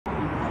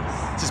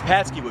This is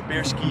Patsky with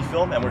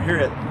Bearskifilm, and we're here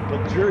at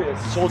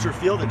luxurious Soldier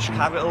Field in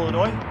Chicago,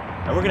 Illinois,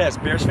 and we're going to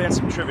ask Bears fans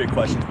some trivia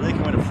questions where they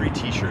can win a free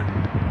t-shirt.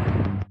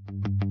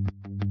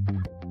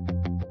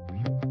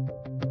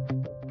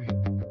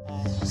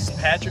 This is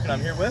Patrick, and I'm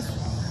here with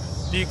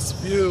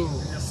DeeksView.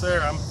 Yes,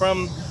 sir. I'm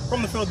from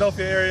the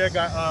Philadelphia area.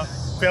 Got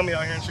family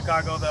out here in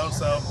Chicago, though.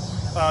 So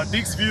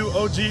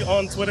DeeksViewOG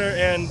on Twitter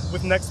and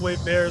with Next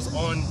Wave Bears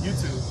on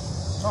YouTube.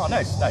 Oh,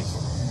 nice, nice.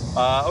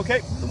 Okay,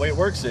 the way it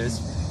works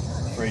is,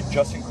 for a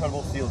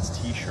JustIncredible Fields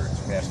T Shirt,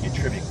 we're gonna ask you a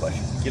trivia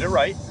question. If you get it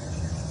right,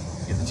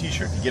 you get the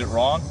T-shirt. If you get it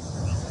wrong,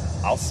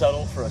 I'll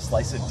settle for a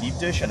slice of deep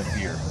dish and a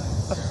beer.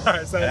 All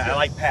right, sounds good. I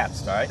like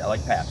Pabst. All right, I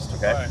like Pabst.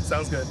 Okay. All right,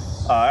 sounds good.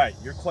 All right,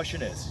 your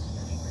question is: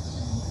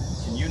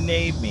 can you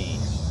name me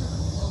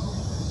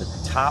the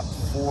top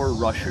 4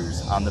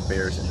 rushers on the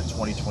Bears in the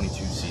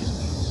 2022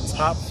 season?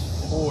 Top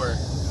 4.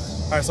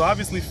 All right, so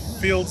obviously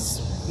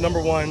Fields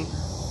 #1,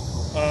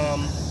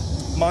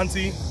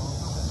 Monty,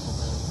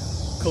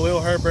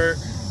 Khalil Herbert,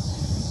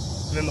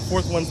 and then the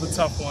 4th one's the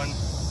tough one.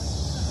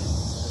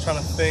 I'm trying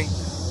to think.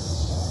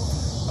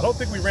 I don't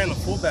think we ran the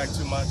fullback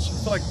too much. I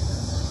feel like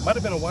it might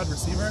have been a wide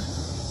receiver.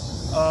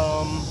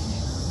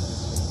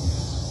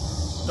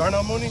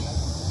 Darnell Mooney?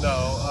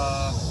 No.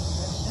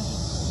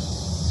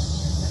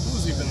 Who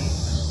was even?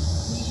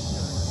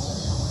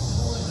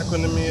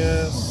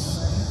 Equanimous,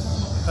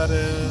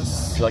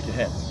 Pettis. Would you like a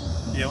hint?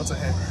 Yeah, what's a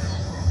hint?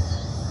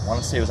 I want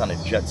to say it was on a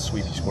jet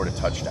sweep. He scored a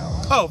touchdown.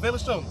 Oh,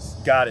 Velus Jones.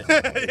 Got it.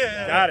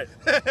 Yeah. Got it.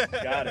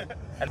 Got it.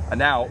 And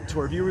now, to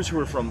our viewers who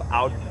are from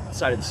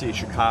outside of the city of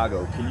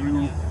Chicago, can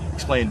you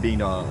explain,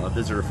 being a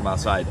visitor from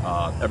outside,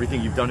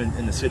 everything you've done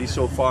in the city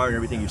so far and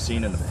everything you've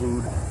seen in the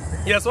food?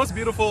 Yeah, so it's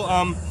beautiful.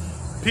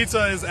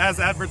 Pizza is as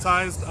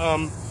advertised.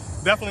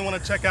 Definitely want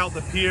to check out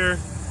the pier.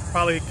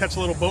 Probably catch a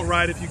little boat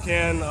ride if you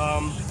can.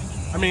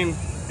 I mean,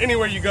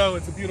 anywhere you go,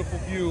 it's a beautiful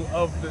view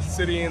of the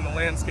city and the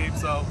landscape.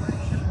 So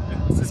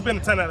it's been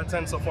a 10 out of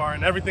 10 so far,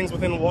 and everything's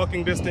within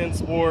walking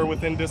distance or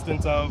within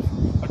distance of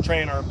a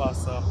train or a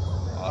bus. So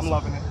awesome. I'm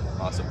loving it.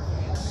 Awesome.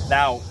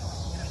 Now,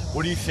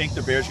 what do you think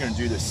the Bears are going to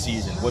do this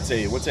season? What's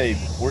a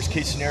worst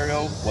case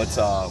scenario? What's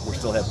we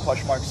still have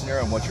question mark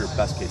scenario, and what's your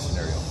best case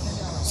scenario?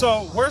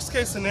 So worst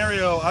case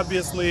scenario,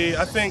 obviously,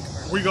 I think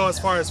we go as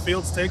far as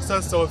Fields takes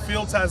us. So if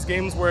Fields has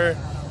games where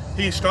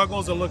he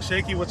struggles and looks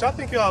shaky, which I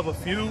think he'll have a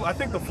few, I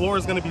think the floor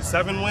is going to be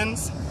 7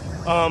 wins.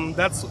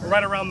 That's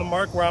right around the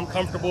mark where I'm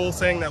comfortable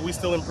saying that we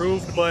still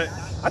improved, but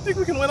I think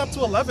we can win up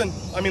to 11.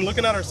 I mean,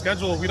 looking at our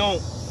schedule, we don't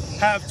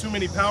have too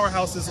many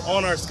powerhouses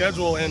on our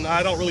schedule, and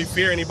I don't really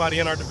fear anybody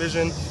in our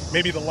division.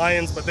 Maybe the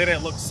Lions, but they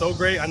didn't look so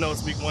great. I know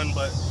it's week 1,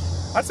 but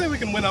I'd say we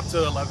can win up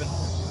to 11.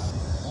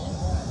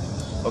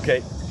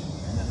 Okay.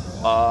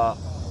 I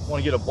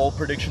want to get a bold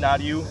prediction out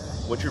of you.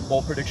 What's your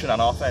bold prediction on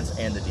offense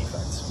and the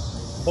defense?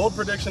 Bold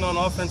prediction on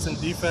offense and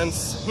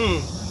defense?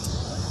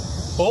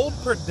 Bold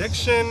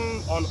prediction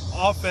on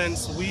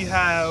offense, we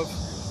have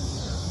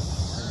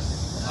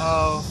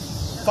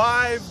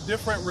 5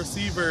 different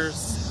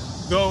receivers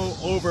go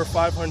over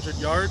 500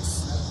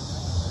 yards.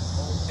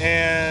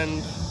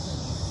 And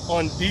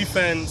on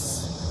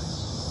defense,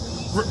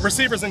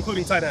 receivers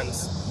including tight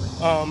ends.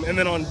 And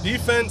then on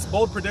defense,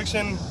 bold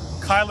prediction,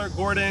 Kyler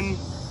Gordon,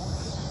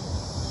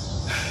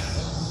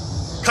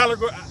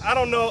 I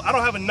don't know, I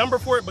don't have a number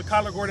for it, but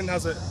Kyler Gordon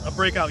has a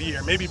breakout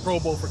year. Maybe Pro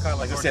Bowl for Kyler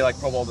Gordon. Say like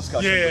Pro Bowl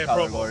discussion. Yeah, for Pro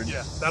Kyler Bowl. Gordon.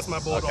 Yeah, that's my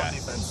bold on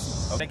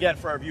defense. And again,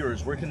 for our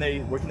viewers, where can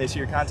they see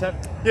your content?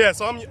 Yeah,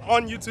 so I'm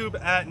on YouTube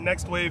at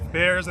Next Wave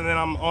Bears, and then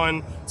I'm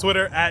on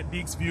Twitter at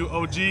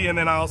DeeksViewOG, and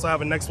then I also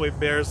have a Next Wave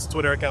Bears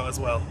Twitter account as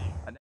well.